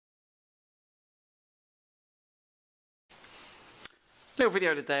Little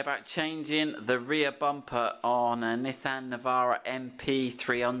video today about changing the rear bumper on a Nissan Navara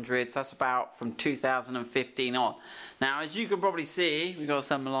NP300. So that's about from 2015 on. Now, as you can probably see, we've got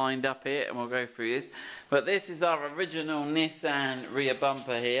some lined up here and we'll go through this. But this is our original Nissan rear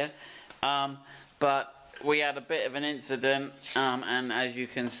bumper here. But we had a bit of an incident and as you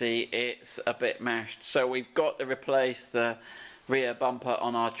can see, it's a bit mashed. So we've got to replace the rear bumper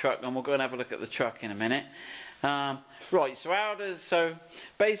on our truck, and we'll go and have a look at the truck in a minute. Right, so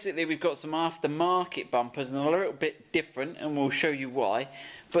basically we've got some aftermarket bumpers and they're a little bit different, and we'll show you why,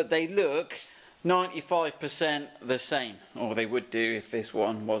 but they look 95% the same, or they would do if this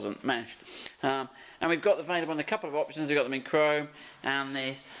one wasn't mashed. And we've got them available in a couple of options. We've got them in chrome and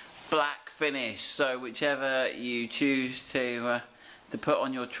this black finish, so whichever you choose to put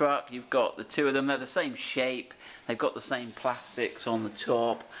on your truck, you've got the two of them. They're the same shape, they've got the same plastics on the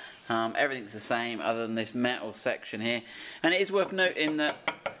top. Everything's the same other than this metal section here, and it is worth noting that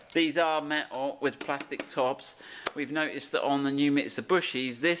these are metal with plastic tops. We've noticed that on the new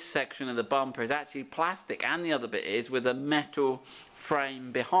Mitsubishis, this section of the bumper is actually plastic and the other bit is with a metal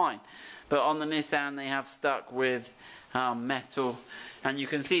frame behind, but on the Nissan they have stuck with metal, and you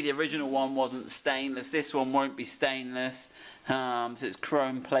can see the original one wasn't stainless. This one won't be stainless, so it's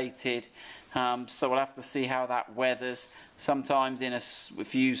chrome plated. So we'll have to see how that weathers. Sometimes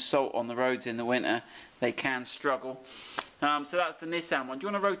if you use salt on the roads in the winter, they can struggle. So that's the Nissan one. Do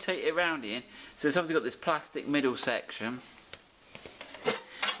you want to rotate it around, Ian? So it's obviously got this plastic middle section.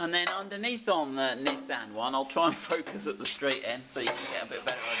 And then underneath on the Nissan one, I'll try and focus at the straight end so you can get a bit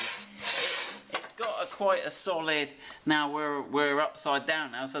better idea. It's got quite a solid, now we're upside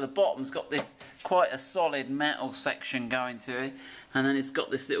down now, so the bottom's got this quite a solid metal section going to it, and then it's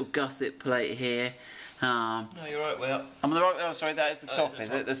got this little gusset plate here. No, you're right way up. I'm on the right. Oh, sorry, that is the top, is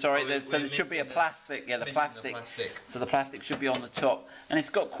it? Sorry, so there should be a plastic. Yeah, the plastic. So the plastic should be on the top, and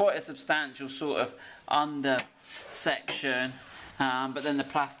it's got quite a substantial sort of under section. But then the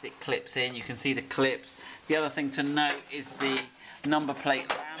plastic clips in. You can see the clips. The other thing to note is the number plate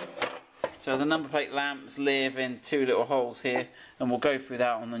lamp. So the number plate lamps live in two little holes here, and we'll go through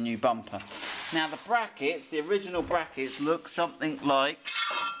that on the new bumper. Now the brackets, the original brackets, look something like.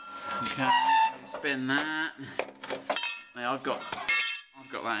 Okay, spin that. Now I've got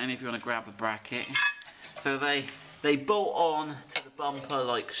that in if you want to grab the bracket. So they bolt on to the bumper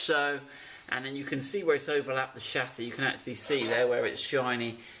like so, and then you can see where it's overlapped the chassis. You can actually see there where it's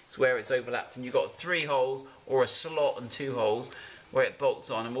shiny, it's where it's overlapped, and you've got 3 holes or a slot and 2 holes where it bolts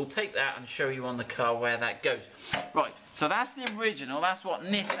on, and we'll take that and show you on the car where that goes. Right, so that's the original, that's what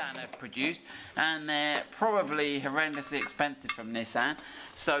Nissan have produced, and they're probably horrendously expensive from Nissan.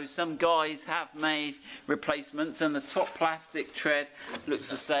 So some guys have made replacements, and the top plastic tread looks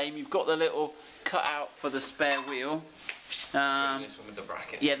the same. You've got the little cutout for the spare wheel. This one with the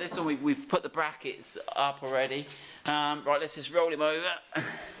brackets. Yeah, this one we've put the brackets up already. Right, let's just roll him over.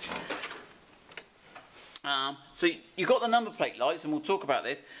 So you've got the number plate lights, and we'll talk about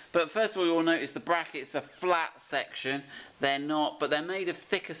this, but first of all you'll notice the brackets are flat section. They're not, but they're made of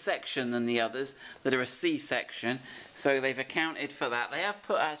thicker section than the others that are a C section, so they've accounted for that. They have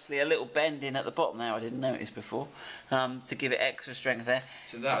put actually a little bend in at the bottom there, I didn't notice before, to give it extra strength there.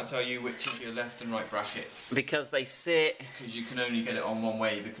 So that'll tell you which is your left and right bracket. Because they sit... Because you can only get it on one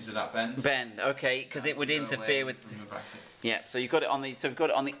way because of that bend. Bend, okay, because it would interfere with... From the bracket. Yeah, so you've got it on the... So we've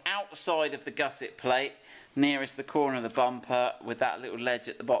got it on the outside of the gusset plate, nearest the corner of the bumper with that little ledge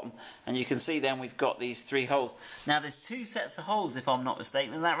at the bottom, and you can see then we've got these 3 holes. Now there's 2 sets of holes if I'm not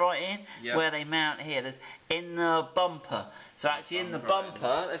mistaken, is that right, Ian? Yep. Where they mount here, there's in the bumper. So actually in the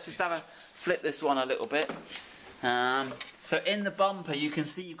bumper, let's just have a flip this one a little bit. So in the bumper you can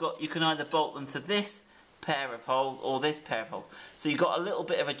see you can either bolt them to this pair of holes or this pair of holes. So you've got a little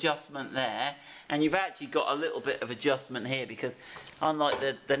bit of adjustment there, and you've actually got a little bit of adjustment here, because unlike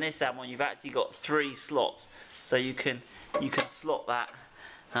the Nissan one, you've actually got 3 slots, so you can slot that.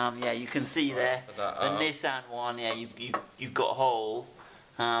 Yeah, you can see there the Nissan one. Yeah, you've got holes.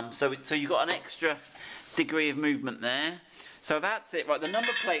 So you've got an extra degree of movement there. So that's it. Right, the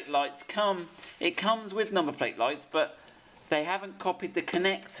number plate lights it comes with number plate lights, but they haven't copied the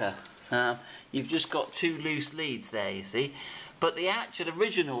connector. You've just got 2 loose leads there, you see, but the actual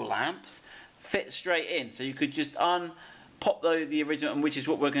original lamps fit straight in, so you could just pop the original, which is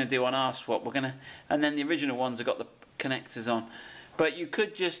what we're going to do on our swap. And then the original ones have got the connectors on, but you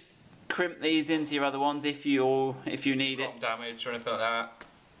could just crimp these into your other ones if you need it. Damage or anything like that.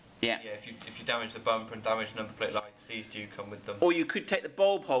 Yeah. Yeah, if you damage the bumper and damage the number plate lights, These do come with them. Or you could take the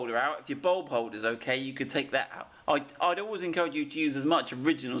bulb holder out. If your bulb holder's okay, you could take that out. I'd always encourage you to use as much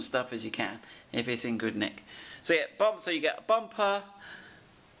original stuff as you can, if it's in good nick. So yeah, so you get a bumper,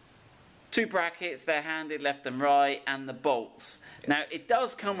 2 brackets, they're handed left and right, and the bolts. Now, it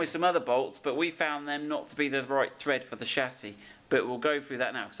does come with some other bolts, but we found them not to be the right thread for the chassis. But we'll go through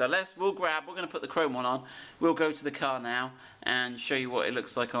that now. So we're going to put the chrome one on. We'll go to the car now and show you what it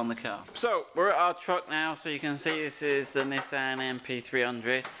looks like on the car. So, we're at our truck now, so you can see this is the Nissan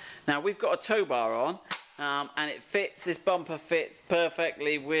NP300. Now, we've got a tow bar on, and it fits, this bumper fits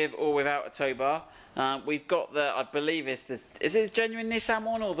perfectly with or without a tow bar. We've got the, I believe it's this, is it a genuine Nissan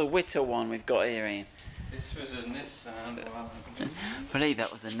one or the Witter one we've got here, Ian? This was a Nissan one. I believe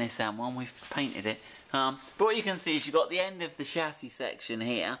that was a Nissan one, we've painted it. But what you can see is you've got the end of the chassis section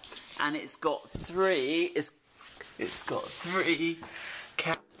here, and it's got 3, it's got 3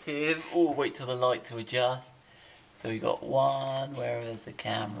 captive, oh wait till the light to adjust. So we've got 1, where is the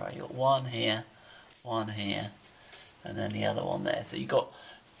camera? You've got 1 here, and then the other one there. So you've got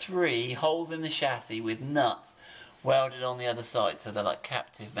 3 holes in the chassis with nuts welded on the other side, so they're like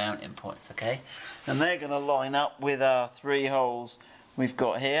captive mounting points, okay? And they're going to line up with our 3 holes we've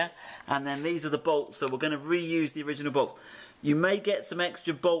got here, and then these are the bolts, so we're going to reuse the original bolts. You may get some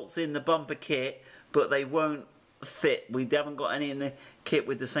extra bolts in the bumper kit, but they won't fit. We haven't got any in the kit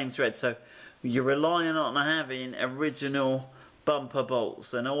with the same thread, so you're relying on having original bumper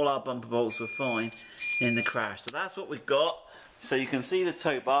bolts, and all our bumper bolts were fine in the crash. So that's what we've got. So you can see the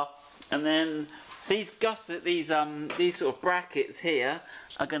tow bar, and then these sort of brackets here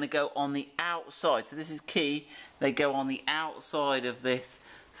are going to go on the outside. So this is key. They go on the outside of this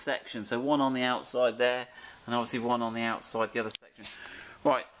section. So 1 on the outside there, and obviously 1 on the outside the other section.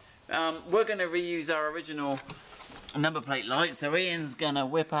 Right, we're going to reuse our original number plate light. So Ian's going to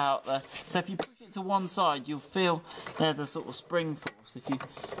whip out the. So if you push it to one side, you'll feel there's a sort of spring force. If you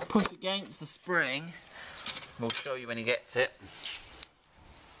push against the spring, we'll show you when he gets it.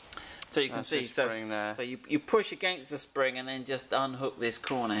 So you can see, so you push against the spring and then just unhook this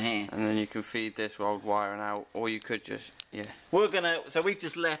corner here. And then you can feed this old wiring out, or you could just, yeah. So we've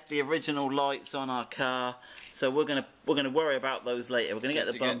just left the original lights on our car, so we're gonna worry about those later. We're gonna get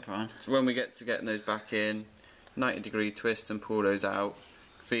the bumper on. So when we get to getting those back in, 90-degree twist and pull those out,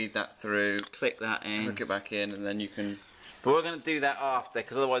 feed that through, click that in, hook it back in, and then you can. But we're gonna do that after,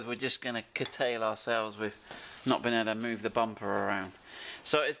 because otherwise we're just gonna curtail ourselves with not being able to move the bumper around.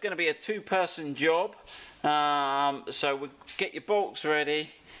 So it's going to be a 2-person job. So we get your bolts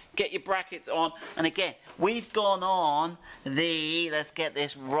ready, get your brackets on, and again, we've gone on the, let's get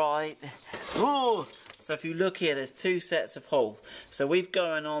this right. Ooh. So if you look here, there's 2 sets of holes. So we've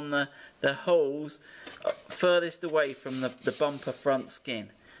gone on the holes furthest away from the bumper front skin.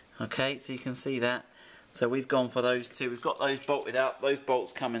 Okay, so you can see that. So we've gone for those 2. We've got those bolted up. Those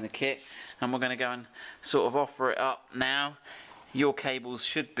bolts come in the kit, and we're going to go and sort of offer it up now. Your cables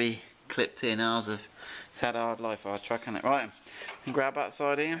should be clipped in. Ours have had a hard life, our truck, hasn't it? Right, and grab that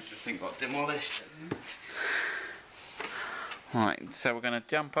side here. Everything got demolished. Right, so we're going to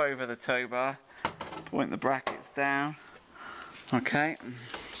jump over the tow bar, point the brackets down. Okay,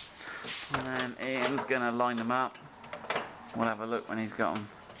 and then Ian's going to line them up. We'll have a look when he's got them.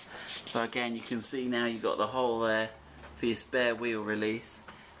 So again, you can see now you've got the hole there for your spare wheel release.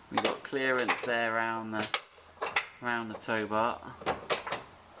 We've got clearance there around the tow bar.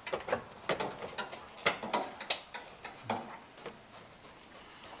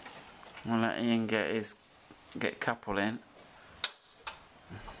 We'll let Ian get a couple in.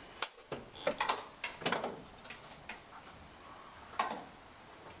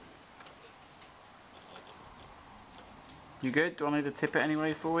 You good? Do I need to tip it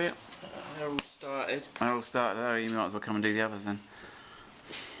anyway for you? They're all started. They're all started. Oh, you might as well come and do the others then.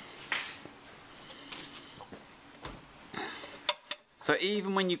 So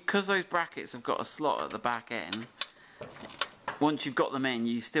even when because those brackets have got a slot at the back end, once you've got them in,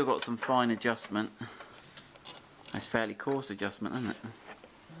 you've still got some fine adjustment. It's fairly coarse adjustment, isn't it?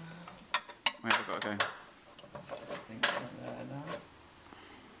 Where have I got to go? I think there now.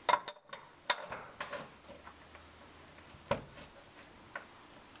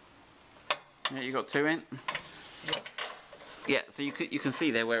 Yeah, you got 2 in? Yeah, so you can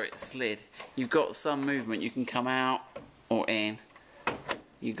see there where it slid. You've got some movement, you can come out or in.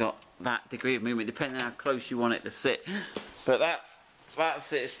 You've got that degree of movement depending on how close you want it to sit. But that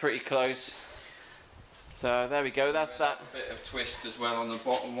sits pretty close. So there we go, that's that. A bit of twist as well on the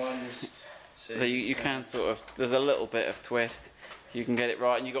bottom ones. So you can sort of, there's a little bit of twist. You can get it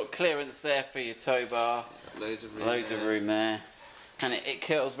right, and you've got clearance there for your tow bar. Loads of room Loads of room there. and it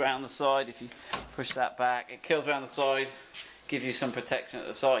curls around the side. If you push that back, it curls around the side, gives you some protection at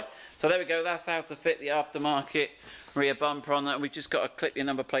the side. So there we go, that's how to fit the aftermarket rear bumper on that. We've just got to clip your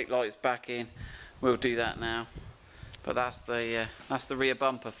number plate lights back in. We'll do that now. But that's the rear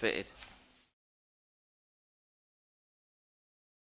bumper fitted.